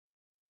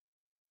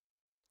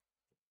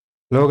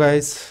Hello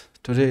guys,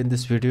 today in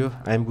this video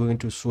I am going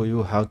to show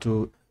you how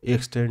to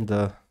extend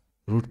the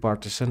root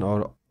partition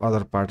or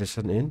other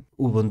partition in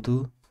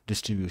Ubuntu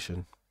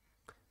distribution.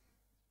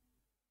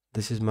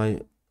 This is my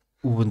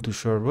Ubuntu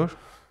server.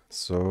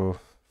 So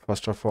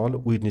first of all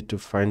we need to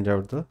find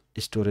out the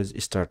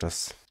storage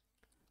status.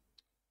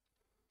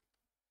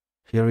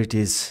 Here it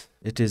is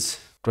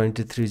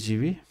 23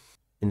 GB.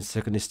 In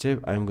second step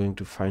I am going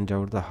to find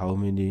out the how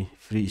many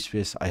free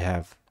space I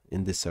have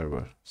in this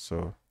server.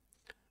 So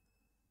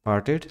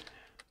parted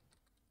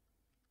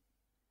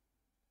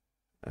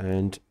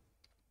and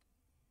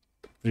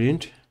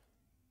print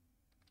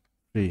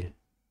free.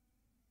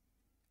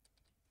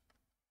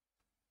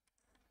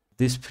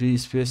 This free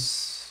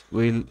space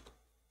will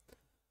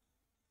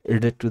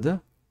add to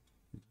the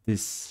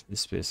this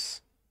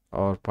space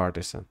or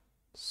partition.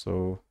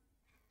 So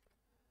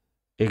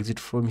exit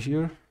from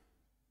here,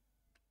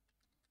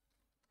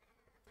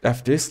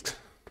 fdisk,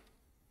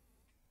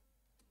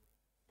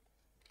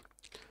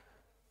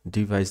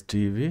 device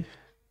dv,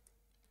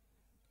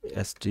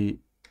 sda,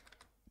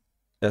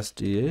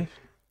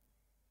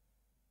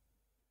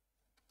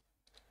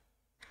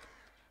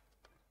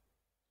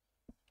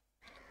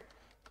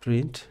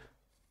 print.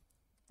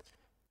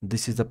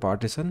 This is the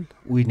partition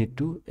we need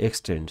to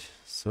extend.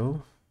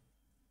 So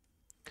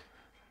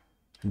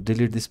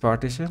delete this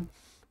partition.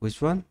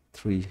 Which one?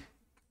 3.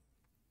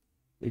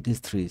 It is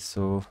 3.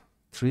 So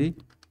 3,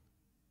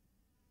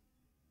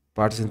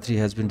 partition 3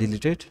 has been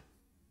deleted.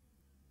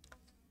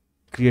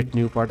 Create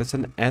new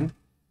partition n,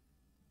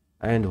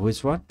 and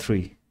which one?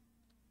 3.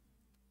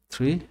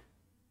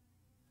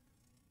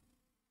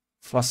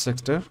 First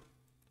sector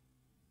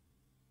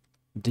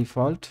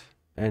default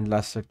and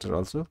last sector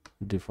also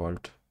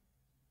default.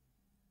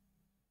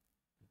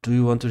 Do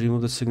you want to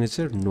remove the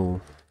signature? No.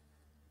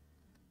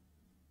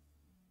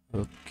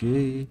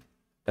 Okay,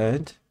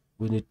 and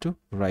we need to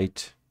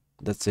write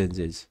the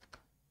changes.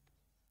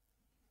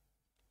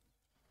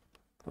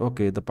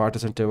 Okay, the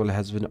partition table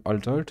has been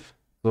altered,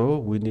 so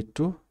we need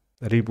to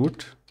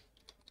reboot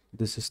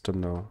the system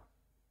now.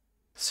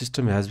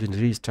 System has been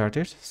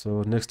restarted.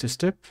 So next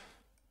step,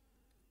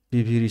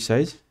 pv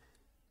resize,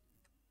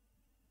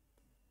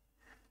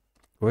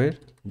 where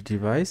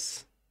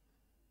device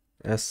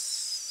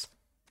sda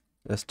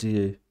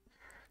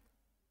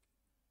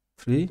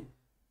 3.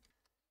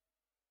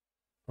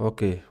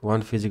 Okay,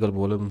 one physical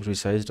volume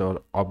resized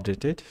or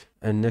updated.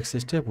 And next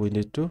step we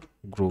need to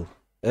grow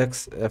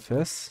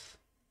xfs,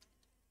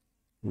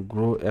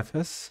 grow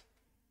fs,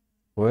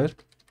 where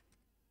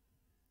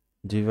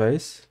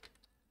device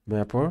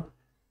mapper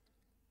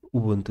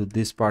Ubuntu,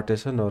 this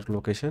partition or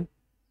location,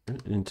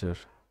 and enter.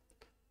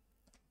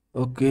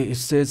 Okay, it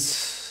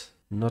says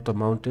not a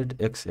mounted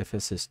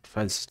xfs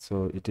files,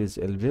 so it is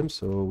lvm,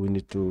 so we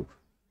need to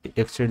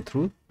extend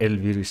through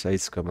lv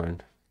resize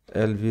command.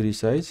 Lv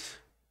resize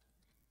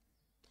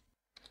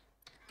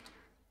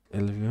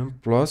lvm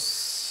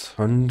plus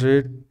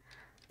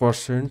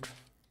 100%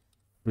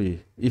 free.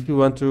 If you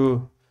want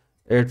to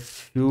add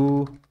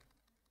few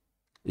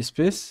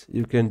space,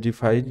 you can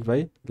define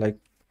by like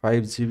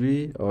 5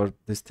 GB or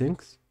these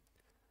things.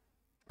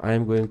 I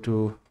am going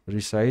to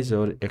resize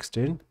or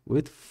extend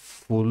with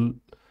full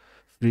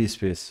free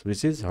space,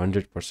 which is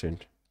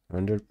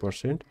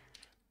 100%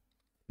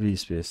 free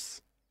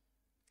space.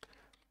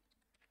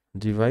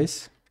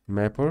 Device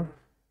mapper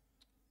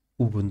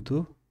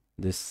Ubuntu,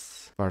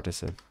 this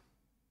partition.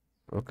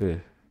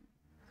 Okay,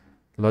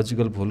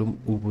 logical volume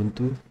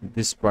Ubuntu,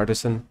 this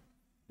partition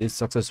is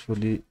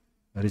successfully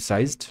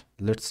resized.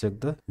 Let's check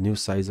the new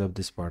size of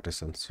this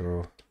partition.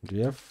 So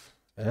df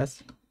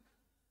as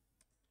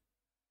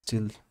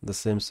still the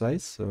same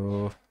size,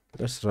 so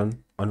let's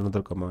run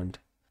another command.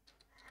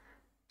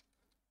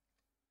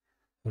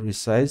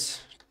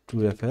 Resize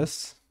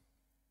 2fs,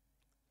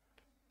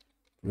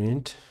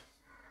 print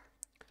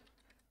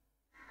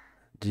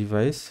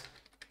device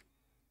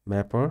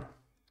mapper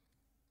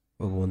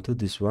Ubuntu,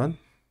 this one.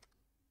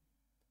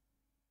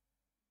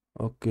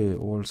 Okay,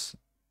 also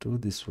to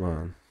this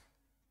one.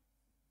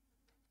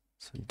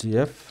 So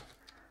df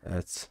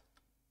as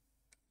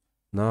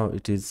now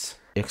it is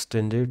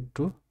extended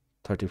to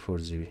 34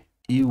 GB.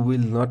 You will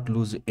not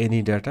lose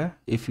any data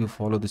if you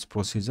follow this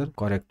procedure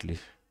correctly.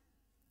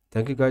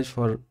 Thank you guys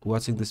for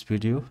watching this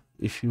video.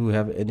 If you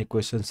have any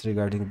questions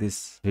regarding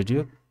this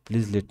video,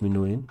 please let me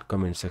know in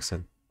comment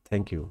section.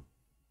 Thank you.